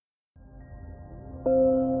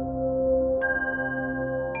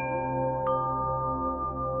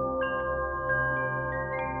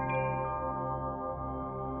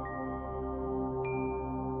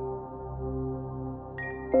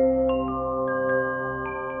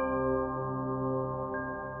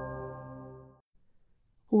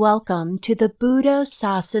Welcome to the Buddha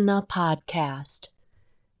Sasana podcast.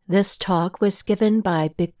 This talk was given by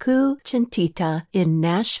Bhikkhu Chintita in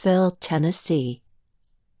Nashville, Tennessee.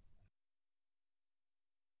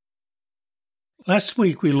 Last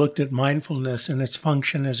week we looked at mindfulness and its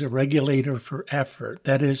function as a regulator for effort.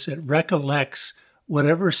 That is, it recollects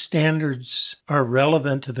whatever standards are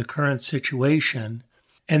relevant to the current situation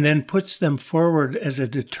and then puts them forward as a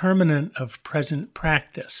determinant of present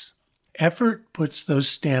practice. Effort puts those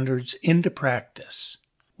standards into practice.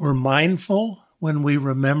 We're mindful when we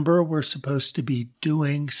remember we're supposed to be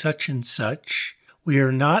doing such and such. We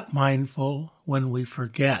are not mindful when we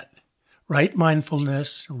forget. Right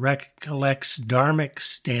mindfulness recollects dharmic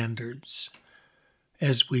standards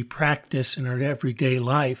as we practice in our everyday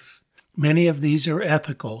life. Many of these are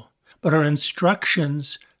ethical, but are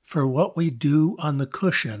instructions for what we do on the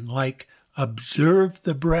cushion, like observe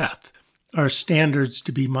the breath, are standards to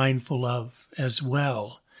be mindful of as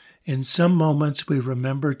well. In some moments we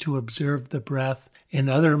remember to observe the breath, in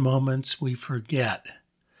other moments we forget.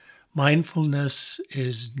 Mindfulness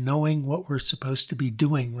is knowing what we're supposed to be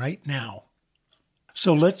doing right now.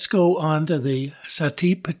 So let's go on to the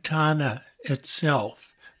Satipatthana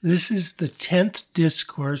itself. This is the 10th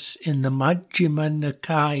discourse in the Majjhima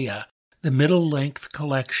Nikaya, the middle-length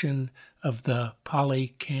collection of the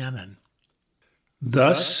Pali Canon.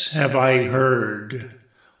 Thus have I heard.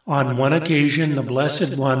 On one occasion the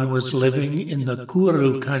Blessed One was living in the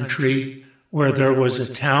Kuru country, where there was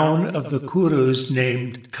a town of the Kurus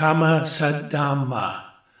named Kamasadhamma.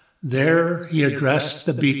 There he addressed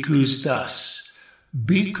the bhikkhus thus,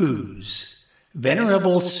 "Bhikkhus,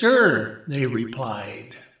 Venerable Sir," they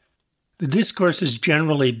replied. The discourses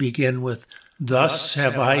generally begin with, "Thus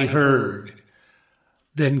have I heard,"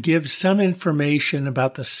 then give some information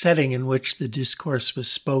about the setting in which the discourse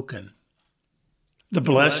was spoken. The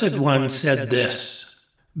Blessed One said this,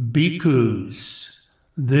 "Bhikkhus,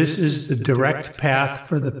 this is the direct path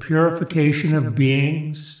for the purification of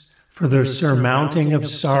beings, for the surmounting of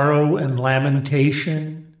sorrow and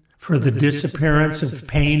lamentation, for the disappearance of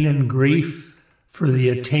pain and grief, for the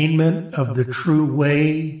attainment of the true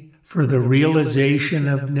way, for the realization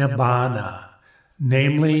of Nibbana,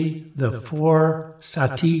 namely the 4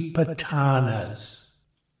 Satipatthanas."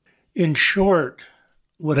 In short,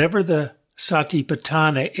 whatever the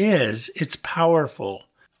Satipatthana is, it's powerful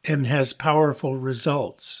and has powerful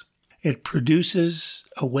results. It produces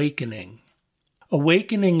awakening.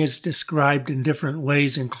 Awakening is described in different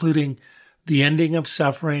ways, including the ending of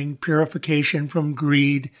suffering, purification from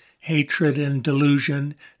greed, hatred, and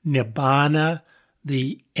delusion, Nibbana,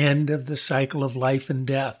 the end of the cycle of life and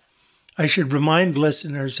death. I should remind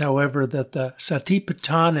listeners, however, that the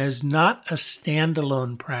Satipatthana is not a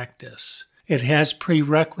standalone practice. It has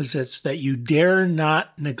prerequisites that you dare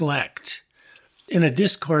not neglect. In a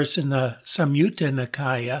discourse in the Samyutta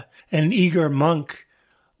Nikaya, an eager monk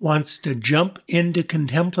wants to jump into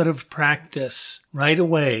contemplative practice right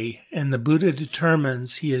away, and the Buddha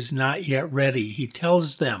determines he is not yet ready. He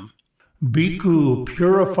tells them, "Bhikkhu,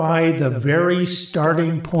 purify the very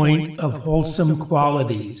starting point of wholesome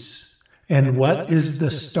qualities." And what is the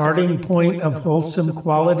starting point of wholesome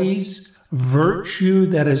qualities? Virtue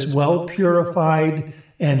that is well purified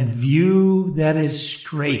and view that is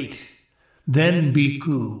straight. Then,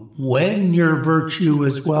 bhikkhu, when your virtue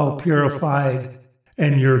is well purified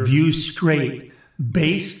and your view straight,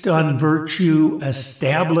 based on virtue,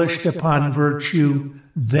 established upon virtue,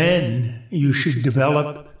 then you should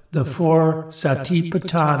develop the 4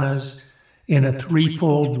 Satipatthanas in a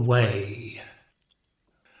threefold way.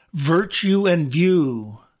 Virtue and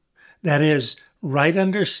view, that is, right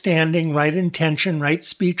understanding, right intention, right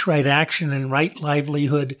speech, right action, and right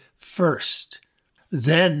livelihood first.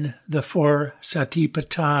 Then the 4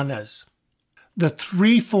 Satipatthanas. The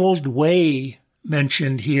threefold way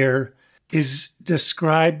mentioned here is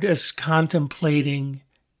described as contemplating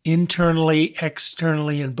internally,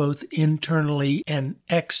 externally, and both internally and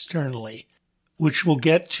externally, which we'll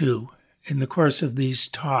get to in the course of these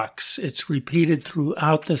talks. It's repeated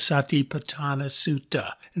throughout the Satipatthana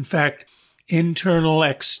Sutta. In fact, internal,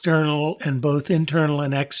 external, and both internal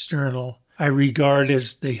and external I regard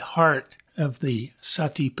as the heart of the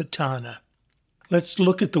Satipatthana. Let's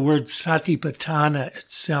look at the word Satipatthana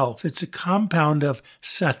itself. It's a compound of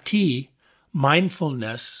sati,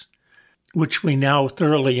 mindfulness, which we now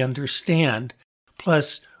thoroughly understand,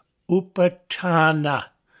 plus upatthana,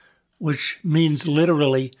 which means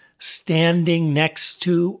literally standing next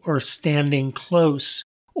to or standing close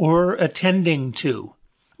or attending to.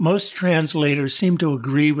 Most translators seem to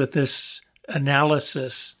agree with this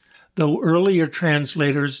analysis though earlier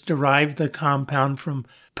translators derived the compound from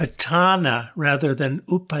patana rather than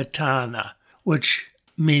upatana, which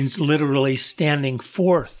means literally standing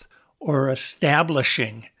forth or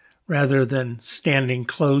establishing rather than standing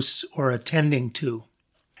close or attending to.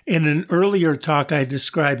 In an earlier talk, I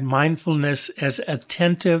described mindfulness as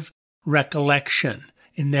attentive recollection,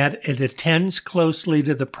 in that it attends closely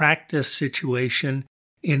to the practice situation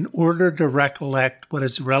in order to recollect what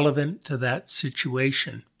is relevant to that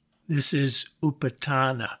situation. This is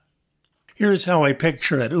upatana. Here's how I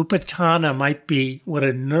picture it. Upatana might be what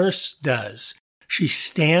a nurse does. She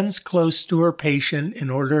stands close to her patient in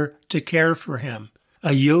order to care for him.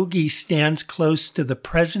 A yogi stands close to the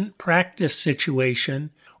present practice situation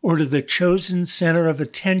or to the chosen center of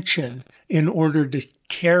attention in order to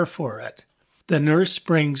care for it. The nurse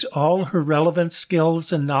brings all her relevant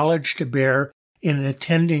skills and knowledge to bear in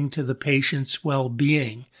attending to the patient's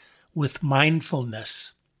well-being with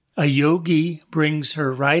mindfulness. A yogi brings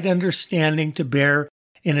her right understanding to bear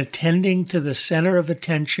in attending to the center of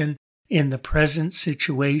attention in the present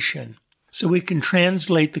situation. So we can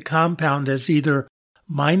translate the compound as either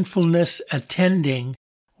mindfulness attending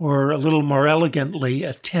or, a little more elegantly,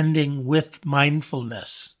 attending with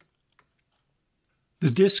mindfulness. The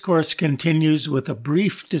discourse continues with a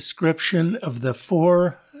brief description of the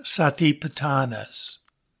 4 Satipatthanas.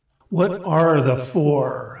 What are the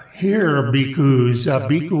 4? Here, bhikkhus, a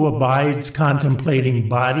bhikkhu abides contemplating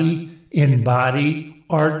body in body,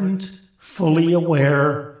 ardent, fully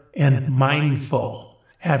aware, and mindful,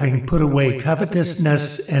 having put away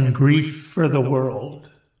covetousness and grief for the world.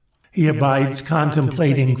 He abides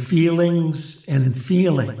contemplating feelings and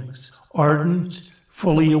feelings, ardent,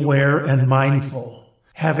 fully aware, and mindful,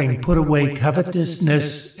 having put away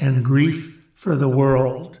covetousness and grief for the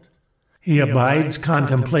world. He abides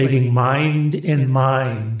contemplating mind in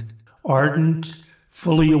mind, ardent,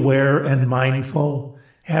 fully aware, and mindful,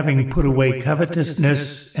 having put away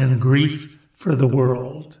covetousness and grief for the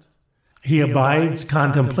world. He abides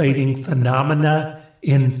contemplating phenomena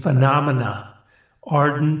in phenomena,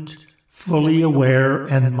 ardent, fully aware,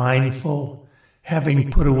 and mindful,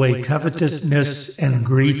 having put away covetousness and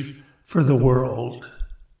grief for the world.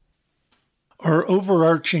 Our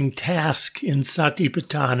overarching task in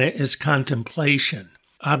Satipatthana is contemplation,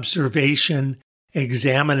 observation,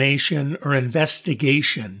 examination, or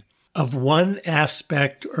investigation of one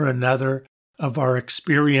aspect or another of our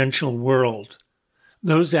experiential world.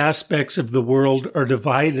 Those aspects of the world are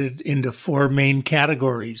divided into 4 main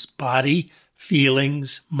categories: body,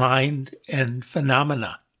 feelings, mind, and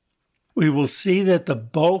phenomena. We will see that the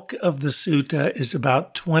bulk of the sutta is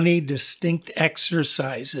about 20 distinct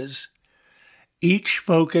exercises, each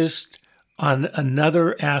focused on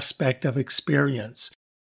another aspect of experience.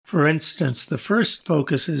 For instance, the first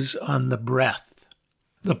focuses on the breath.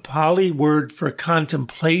 The Pali word for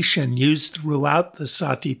contemplation used throughout the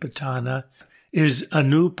Satipatthana is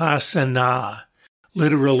anupassana,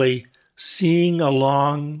 literally seeing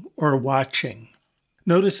along or watching.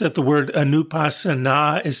 Notice that the word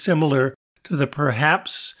anupassana is similar to the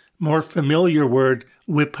perhaps more familiar word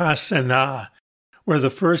vipassana, where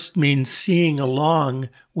the first means seeing along.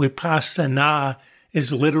 Vipassana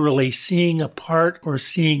is literally seeing apart or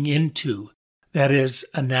seeing into, that is,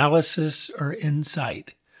 analysis or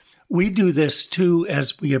insight. We do this too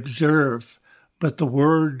as we observe, but the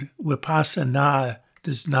word vipassana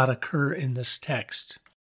does not occur in this text.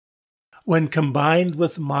 When combined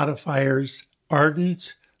with modifiers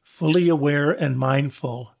ardent, fully aware, and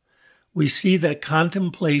mindful, we see that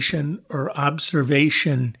contemplation or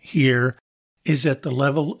observation here is at the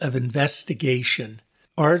level of investigation.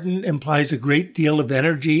 Ardent implies a great deal of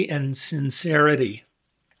energy and sincerity.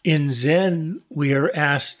 In Zen, we are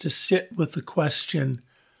asked to sit with the question,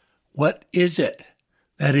 what is it?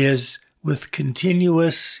 That is, with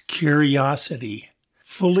continuous curiosity.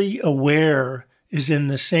 Fully aware is in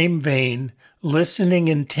the same vein, listening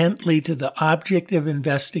intently to the object of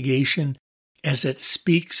investigation as it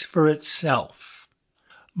speaks for itself.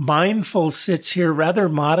 Mindful sits here rather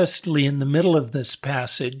modestly in the middle of this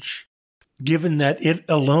passage, given that it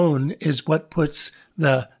alone is what puts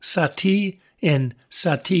the sati in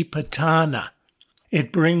satipatthana.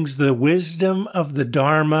 It brings the wisdom of the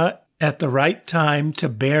Dharma at the right time to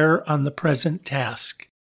bear on the present task.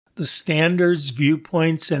 The standards,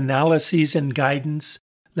 viewpoints, analyses, and guidance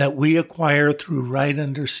that we acquire through right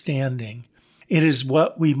understanding. It is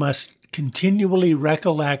what we must continually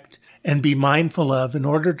recollect and be mindful of in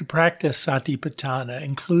order to practice Satipatthana,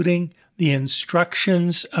 including the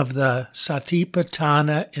instructions of the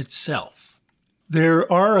Satipatthana itself.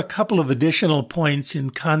 There are a couple of additional points in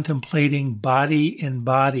contemplating body in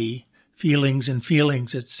body, feelings and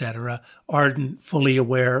feelings, etc., ardent, fully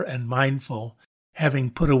aware, and mindful,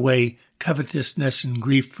 having put away covetousness and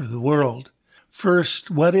grief for the world.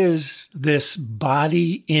 First, what is this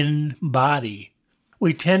body in body?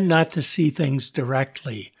 We tend not to see things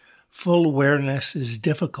directly. Full awareness is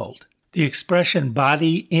difficult. The expression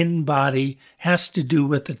body in body has to do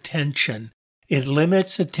with attention. It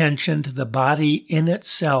limits attention to the body in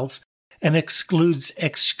itself and excludes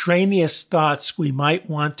extraneous thoughts we might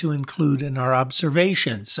want to include in our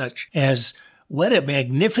observations, such as, what a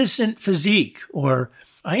magnificent physique, or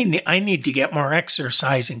I need to get more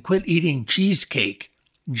exercise and quit eating cheesecake.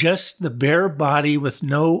 Just the bare body with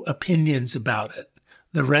no opinions about it.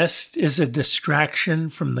 The rest is a distraction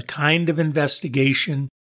from the kind of investigation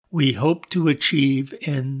we hope to achieve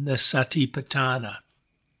in the Satipatthana.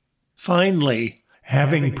 Finally,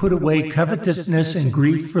 having put away covetousness and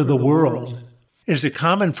grief for the world is a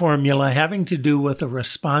common formula having to do with a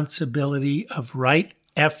responsibility of right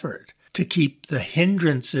effort to keep the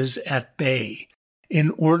hindrances at bay in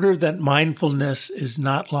order that mindfulness is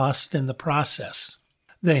not lost in the process.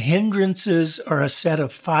 The hindrances are a set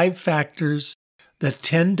of 5 factors that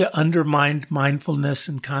tend to undermine mindfulness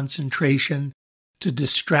and concentration, to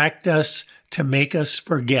distract us, to make us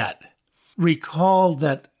forget. Recall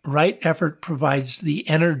that right effort provides the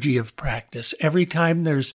energy of practice. Every time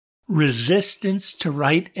there's resistance to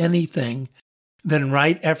right anything, then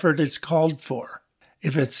right effort is called for.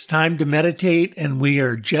 If it's time to meditate and we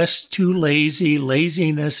are just too lazy,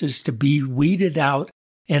 laziness is to be weeded out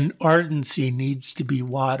and ardency needs to be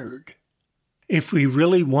watered. If we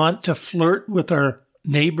really want to flirt with our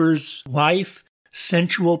neighbor's wife,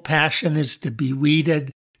 sensual passion is to be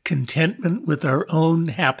weeded, contentment with our own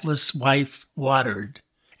hapless wife watered.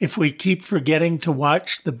 If we keep forgetting to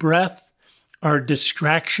watch the breath, our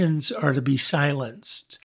distractions are to be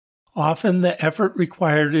silenced. Often the effort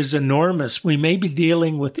required is enormous. We may be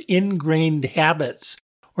dealing with ingrained habits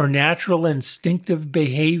or natural instinctive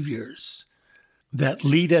behaviors that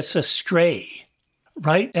lead us astray.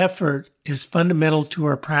 Right effort is fundamental to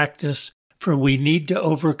our practice, for we need to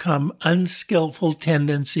overcome unskillful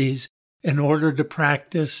tendencies in order to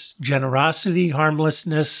practice generosity,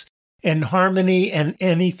 harmlessness, and harmony and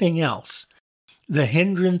anything else. The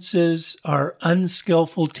hindrances are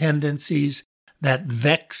unskillful tendencies that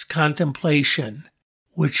vex contemplation,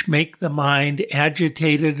 which make the mind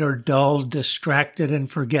agitated or dull, distracted, and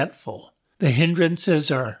forgetful. The hindrances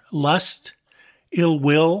are lust, ill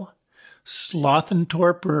will, sloth and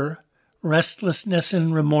torpor, restlessness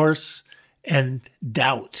and remorse, and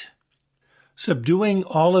doubt. Subduing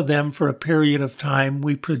all of them for a period of time,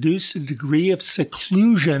 we produce a degree of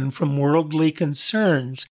seclusion from worldly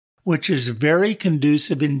concerns, which is very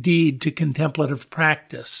conducive indeed to contemplative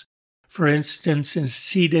practice. For instance, in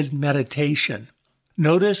seated meditation.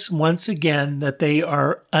 Notice once again that they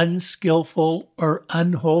are unskillful or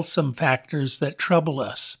unwholesome factors that trouble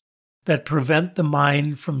us, that prevent the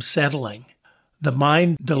mind from settling. The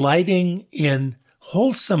mind delighting in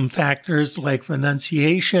wholesome factors like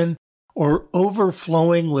renunciation or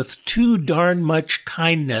overflowing with too darn much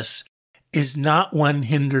kindness is not one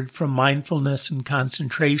hindered from mindfulness and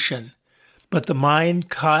concentration, but the mind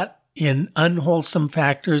caught in unwholesome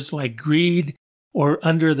factors like greed or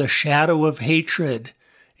under the shadow of hatred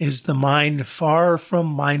is the mind far from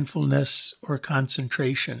mindfulness or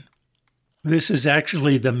concentration. This is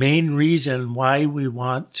actually the main reason why we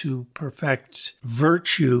want to perfect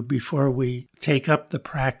virtue before we take up the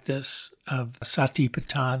practice of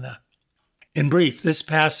Satipatthana. In brief, this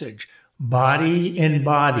passage, body in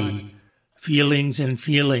body, feelings in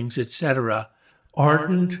feelings, etc.,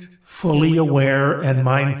 ardent, fully aware and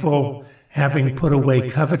mindful, having put away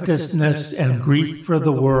covetousness and grief for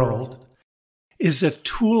the world, is a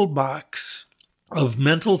toolbox of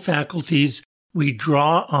mental faculties we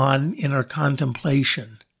draw on in our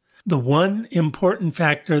contemplation. The one important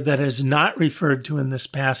factor that is not referred to in this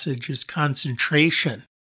passage is concentration,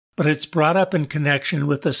 but it's brought up in connection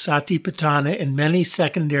with the Satipatthana in many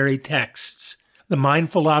secondary texts. The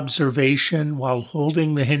mindful observation while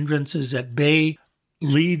holding the hindrances at bay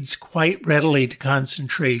leads quite readily to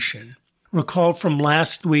concentration. Recall from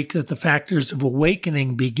last week that the factors of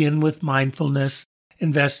awakening begin with mindfulness,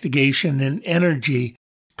 investigation, and energy,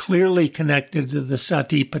 clearly connected to the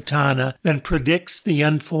Satipatthana, then predicts the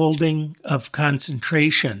unfolding of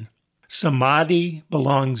concentration. Samadhi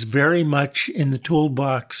belongs very much in the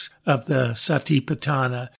toolbox of the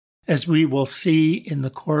Satipatthana, as we will see in the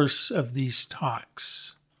course of these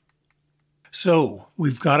talks. So,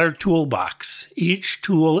 we've got our toolbox. Each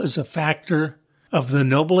tool is a factor of the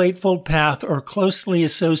Noble Eightfold Path or closely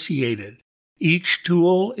associated. Each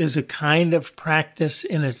tool is a kind of practice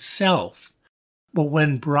in itself, but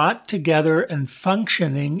when brought together and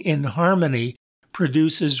functioning in harmony,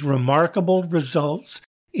 produces remarkable results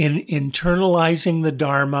in internalizing the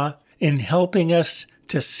Dharma, in helping us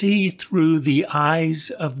to see through the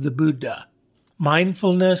eyes of the Buddha.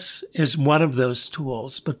 Mindfulness is one of those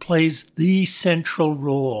tools, but plays the central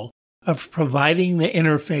role of providing the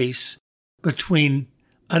interface between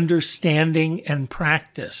understanding and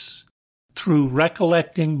practice through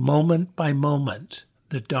recollecting moment by moment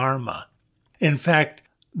the Dharma. In fact,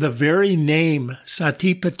 the very name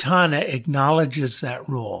Satipatthana acknowledges that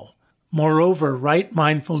role. Moreover, right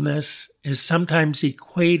mindfulness is sometimes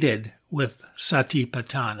equated with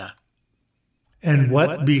Satipatthana. And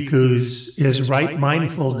what, bhikkhus, is right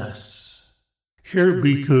mindfulness? Here,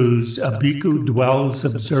 bhikkhus, a bhikkhu dwells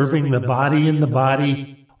observing the body in the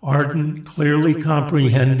body, ardent, clearly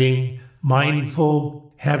comprehending,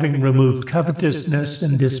 mindful, having removed covetousness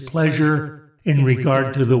and displeasure in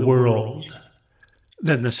regard to the world.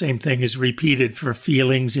 Then the same thing is repeated for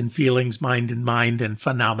feelings in feelings, mind in mind, and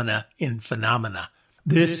phenomena in phenomena.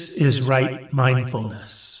 This is right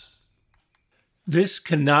mindfulness. This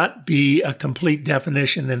cannot be a complete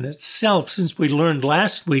definition in itself, since we learned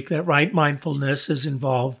last week that right mindfulness is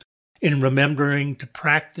involved in remembering to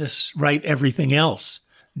practice right everything else.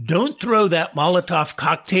 Don't throw that Molotov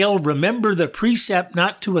cocktail. Remember the precept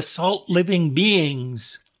not to assault living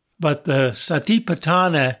beings. But the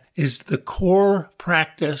Satipatthana is the core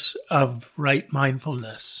practice of right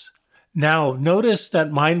mindfulness. Now, notice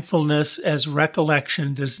that mindfulness as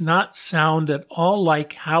recollection does not sound at all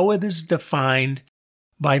like how it is defined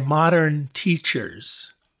by modern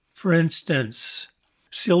teachers. For instance,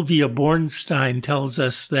 Sylvia Bornstein tells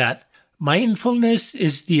us that mindfulness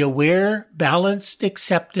is the aware, balanced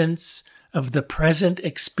acceptance of the present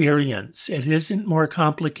experience. It isn't more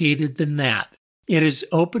complicated than that. It is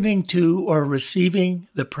opening to or receiving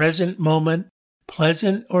the present moment,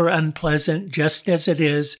 pleasant or unpleasant, just as it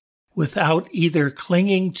is, without either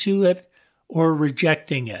clinging to it or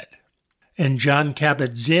rejecting it. And Jon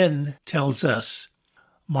Kabat-Zinn tells us,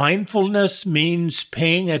 mindfulness means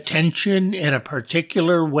paying attention in a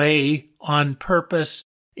particular way on purpose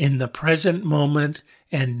in the present moment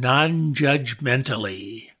and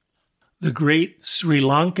non-judgmentally. The great Sri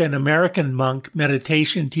Lankan American monk,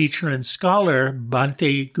 meditation teacher, and scholar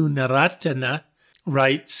Bhante Gunaratana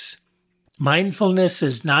writes, mindfulness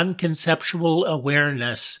is non-conceptual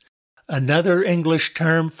awareness. Another English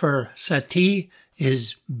term for sati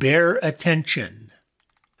is bare attention.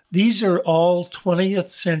 These are all 20th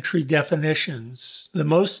century definitions. The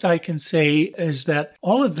most I can say is that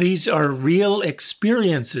all of these are real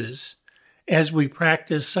experiences as we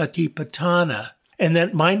practice Satipatthana, and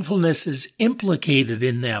that mindfulness is implicated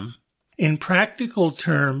in them. In practical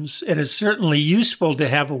terms, it is certainly useful to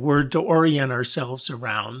have a word to orient ourselves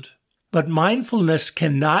around, but mindfulness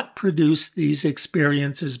cannot produce these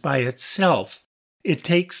experiences by itself. It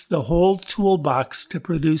takes the whole toolbox to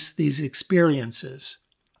produce these experiences.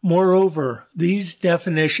 Moreover, these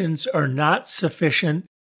definitions are not sufficient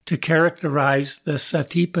to characterize the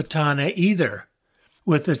Satipatthana either,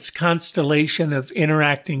 with its constellation of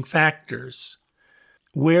interacting factors.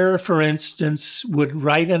 Where, for instance, would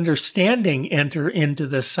right understanding enter into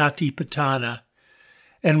the Satipatthana?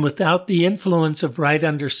 And without the influence of right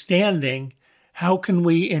understanding, how can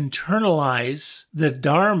we internalize the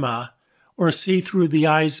Dharma or see through the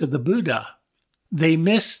eyes of the Buddha? They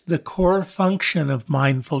miss the core function of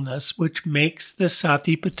mindfulness, which makes the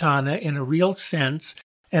Satipatthana, in a real sense,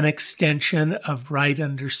 an extension of right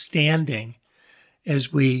understanding,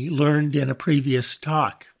 as we learned in a previous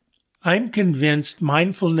talk. I'm convinced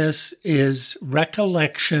mindfulness is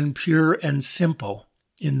recollection pure and simple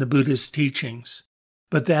in the Buddha's teachings,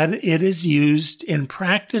 but that it is used in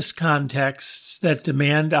practice contexts that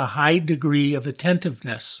demand a high degree of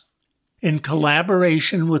attentiveness. In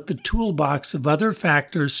collaboration with the toolbox of other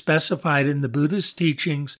factors specified in the Buddha's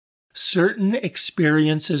teachings, certain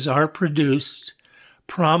experiences are produced,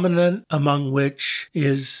 prominent among which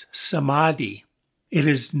is samadhi. It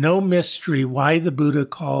is no mystery why the Buddha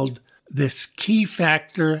called this key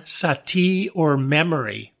factor sati, or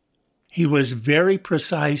memory. He was very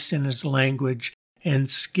precise in his language and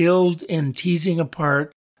skilled in teasing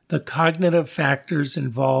apart the cognitive factors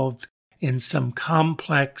involved in some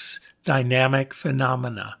complex dynamic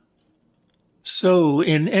phenomena. So,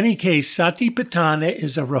 in any case, Satipatthana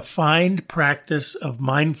is a refined practice of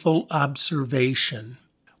mindful observation.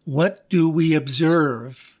 What do we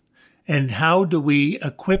observe, and how do we,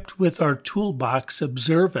 equipped with our toolbox,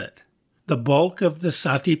 observe it? The bulk of the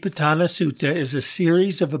Satipatthana Sutta is a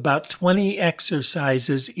series of about 20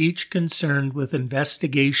 exercises, each concerned with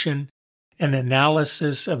investigation and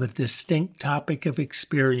analysis of a distinct topic of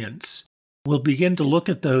experience. We'll begin to look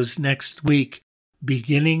at those next week,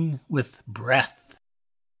 beginning with breath.